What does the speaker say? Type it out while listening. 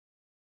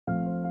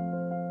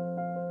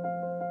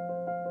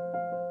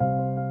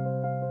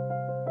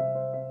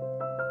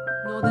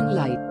Northern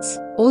Lights,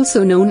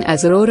 also known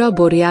as Aurora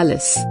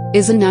Borealis,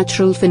 is a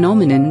natural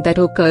phenomenon that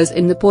occurs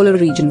in the polar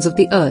regions of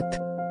the Earth.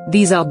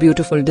 These are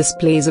beautiful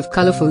displays of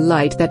colorful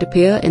light that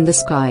appear in the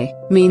sky,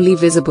 mainly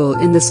visible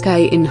in the sky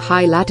in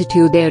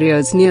high-latitude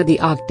areas near the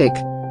Arctic.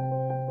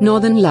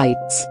 Northern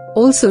Lights,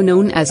 also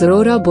known as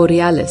Aurora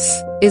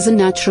Borealis, is a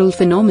natural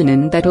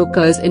phenomenon that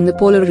occurs in the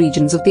polar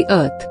regions of the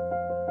Earth.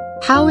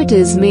 How it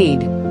is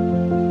made?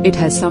 It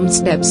has some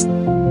steps.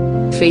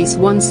 Phase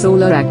 1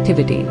 Solar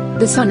activity.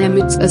 The Sun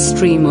emits a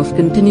stream of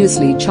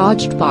continuously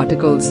charged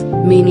particles,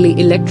 mainly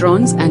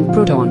electrons and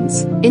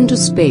protons, into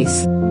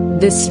space.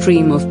 This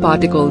stream of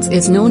particles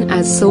is known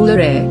as solar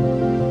air.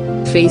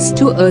 Phase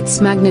 2 Earth's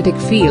magnetic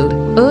field.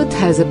 Earth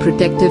has a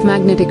protective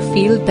magnetic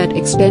field that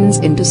extends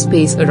into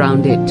space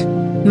around it.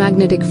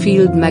 Magnetic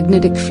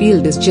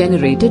field is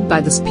generated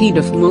by the speed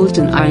of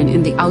molten iron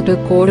in the outer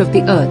core of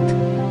the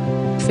Earth.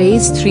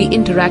 Phase 3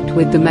 Interact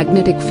with the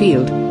magnetic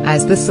field.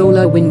 As the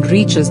solar wind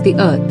reaches the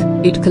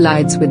Earth, it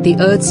collides with the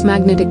Earth's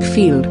magnetic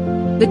field.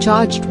 The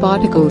charged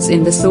particles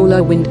in the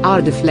solar wind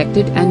are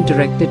deflected and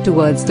directed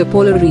towards the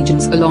polar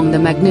regions along the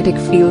magnetic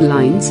field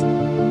lines.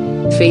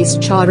 Phase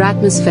 4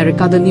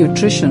 Atmospheric Other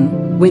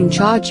nutrition. When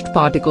charged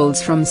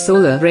particles from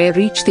solar air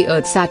reach the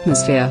Earth's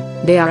atmosphere,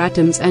 they are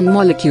atoms and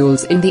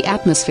molecules in the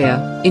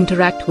atmosphere,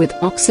 interact with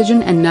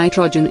oxygen and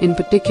nitrogen in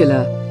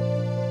particular.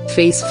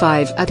 Phase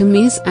 5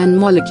 Atoms and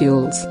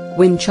molecules.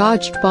 When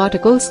charged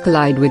particles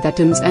collide with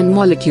atoms and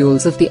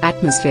molecules of the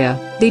atmosphere,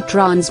 they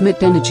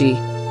transmit energy.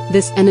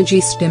 This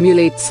energy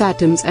stimulates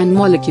atoms and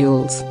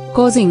molecules,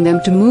 causing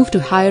them to move to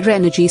higher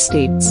energy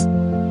states.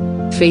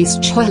 Phase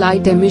 4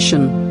 Light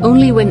emission.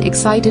 Only when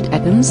excited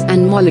atoms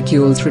and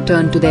molecules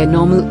return to their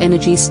normal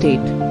energy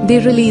state, they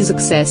release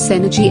excess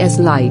energy as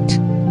light.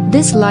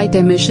 This light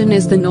emission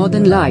is the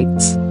Northern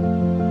Lights.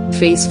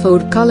 Phase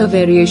 4 Color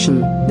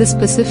variation. The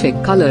specific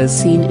colors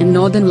seen in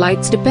Northern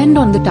Lights depend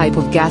on the type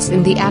of gas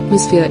in the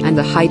atmosphere and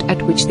the height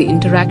at which the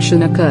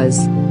interaction occurs.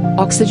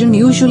 Oxygen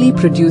usually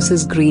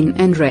produces green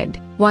and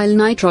red, while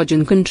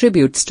nitrogen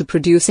contributes to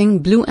producing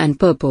blue and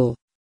purple.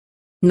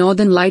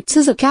 Northern Lights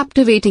is a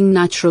captivating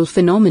natural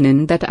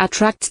phenomenon that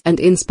attracts and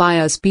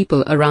inspires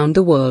people around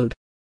the world.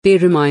 They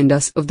remind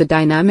us of the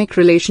dynamic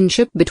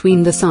relationship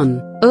between the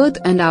Sun, Earth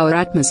and our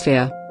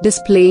atmosphere,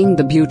 displaying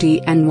the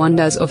beauty and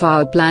wonders of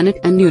our planet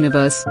and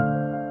universe.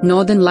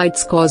 Northern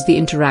Lights cause the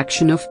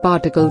interaction of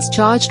particles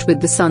charged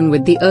with the Sun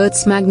with the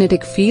Earth's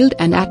magnetic field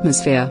and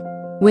atmosphere.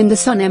 When the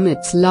Sun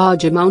emits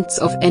large amounts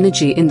of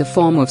energy in the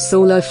form of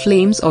solar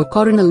flames or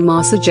coronal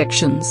mass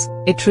ejections,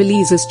 it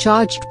releases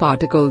charged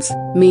particles,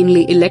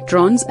 mainly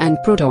electrons and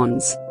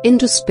protons,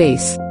 into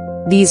space.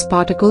 These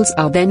particles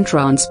are then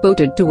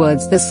transported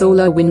towards the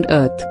solar wind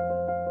Earth.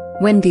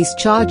 When these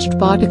charged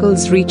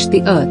particles reach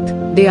the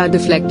Earth, they are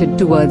deflected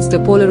towards the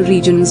polar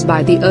regions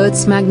by the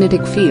Earth's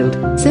magnetic field.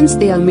 Since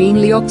they are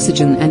mainly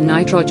oxygen and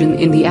nitrogen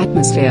in the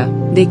atmosphere,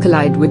 they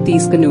collide with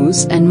these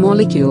canoes and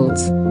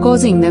molecules,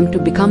 causing them to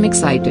become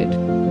excited.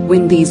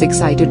 When these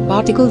excited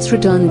particles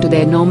return to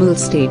their normal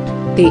state,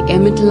 they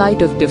emit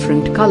light of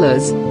different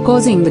colors,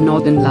 causing the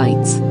Northern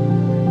Lights.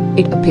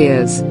 It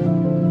appears.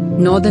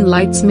 Northern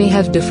Lights may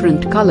have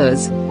different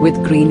colors,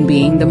 with green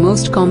being the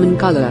most common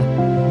color.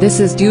 This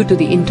is due to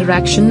the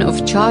interaction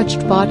of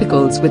charged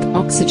particles with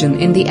oxygen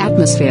in the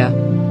atmosphere.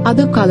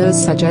 Other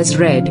colors such as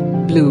red,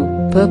 blue,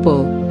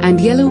 purple, and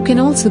yellow can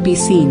also be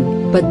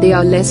seen, but they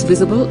are less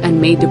visible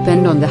and may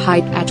depend on the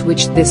height at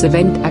which this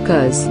event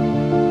occurs.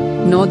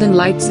 Northern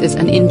Lights is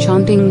an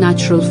enchanting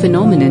natural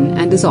phenomenon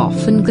and is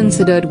often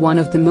considered one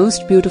of the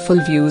most beautiful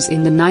views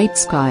in the night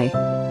sky.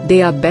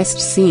 They are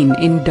best seen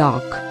in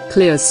dark,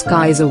 clear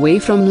skies away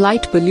from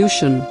light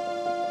pollution.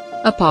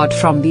 Apart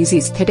from these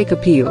aesthetic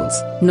appeals,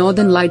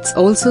 Northern Lights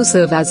also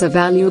serve as a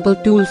valuable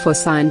tool for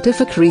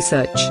scientific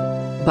research.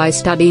 By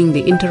studying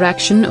the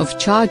interaction of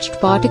charged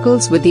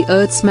particles with the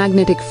Earth's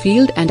magnetic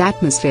field and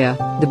atmosphere,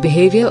 the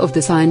behavior of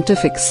the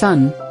scientific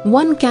Sun,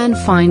 one can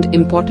find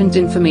important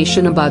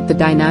information about the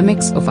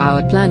dynamics of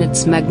our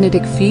planet's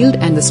magnetic field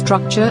and the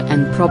structure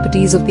and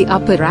properties of the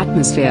upper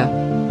atmosphere.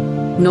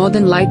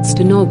 Northern Lights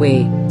to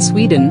Norway,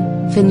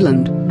 Sweden,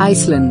 Finland,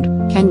 Iceland,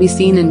 can be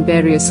seen in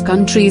various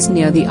countries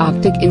near the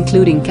Arctic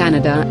including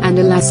Canada and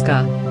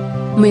Alaska.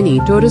 Many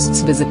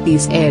tourists visit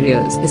these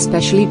areas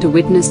especially to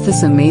witness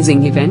this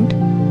amazing event.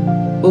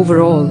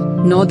 Overall,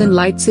 Northern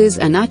Lights is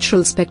a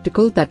natural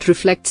spectacle that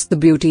reflects the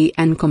beauty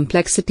and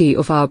complexity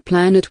of our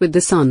planet with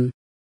the Sun.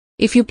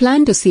 If you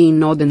plan to see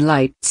Northern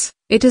Lights,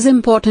 it is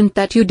important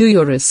that you do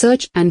your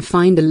research and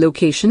find a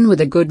location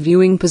with a good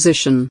viewing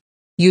position.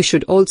 You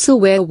should also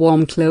wear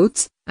warm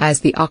clothes, as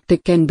the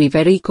Arctic can be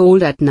very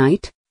cold at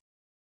night.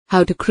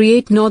 How to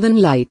create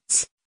Northern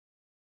Lights?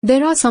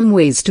 There are some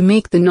ways to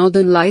make the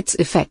Northern Lights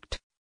effect.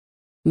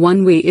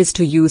 One way is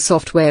to use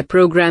software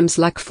programs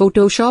like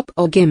Photoshop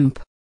or GIMP.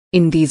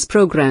 In these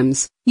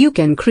programs, you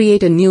can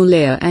create a new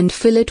layer and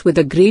fill it with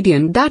a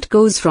gradient that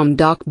goes from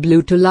dark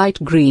blue to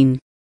light green.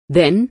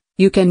 Then,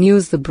 you can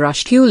use the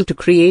brush tool to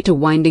create a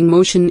winding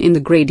motion in the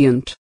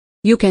gradient.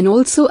 You can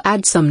also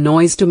add some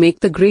noise to make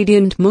the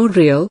gradient more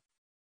real.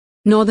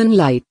 Northern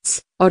lights,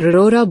 or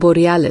aurora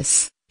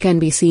borealis, can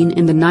be seen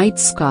in the night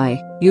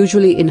sky,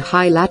 usually in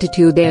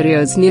high-latitude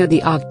areas near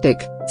the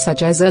Arctic,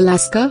 such as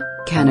Alaska,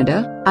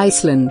 Canada,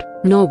 Iceland,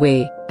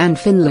 Norway, and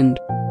Finland.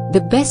 The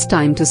best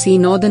time to see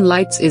northern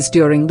lights is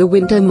during the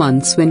winter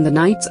months when the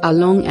nights are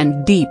long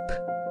and deep.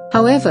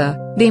 However,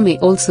 they may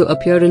also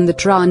appear in the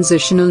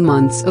transitional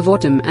months of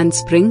autumn and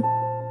spring.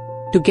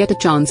 To get a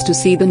chance to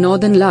see the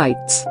northern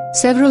lights,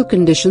 several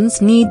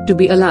conditions need to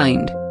be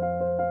aligned.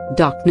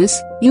 Darkness,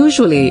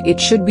 usually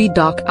it should be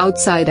dark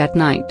outside at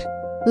night.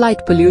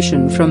 Light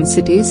pollution from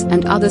cities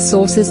and other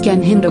sources can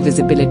hinder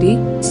visibility,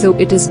 so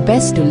it is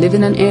best to live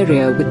in an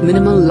area with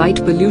minimal light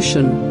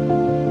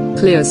pollution.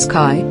 Clear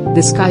sky,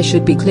 the sky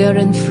should be clear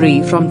and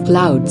free from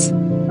clouds.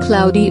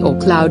 Cloudy or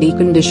cloudy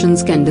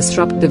conditions can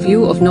disrupt the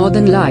view of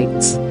northern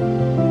lights.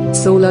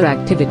 Solar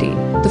activity,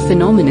 the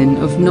phenomenon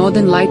of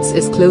northern lights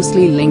is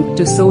closely linked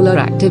to solar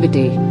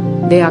activity.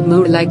 They are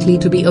more likely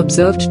to be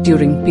observed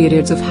during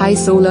periods of high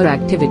solar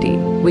activity,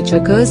 which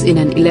occurs in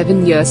an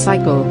 11-year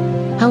cycle.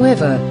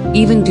 However,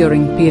 even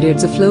during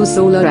periods of low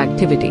solar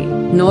activity,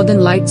 northern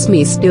lights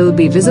may still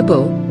be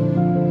visible.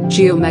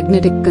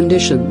 Geomagnetic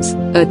conditions,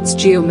 Earth's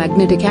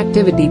geomagnetic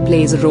activity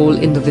plays a role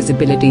in the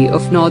visibility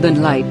of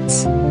northern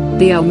lights.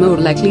 They are more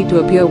likely to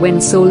appear when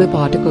solar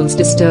particles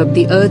disturb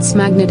the Earth's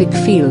magnetic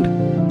field.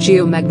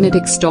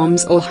 Geomagnetic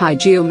storms or high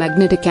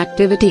geomagnetic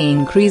activity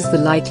increase the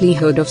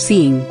likelihood of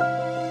seeing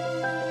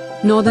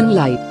northern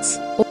lights.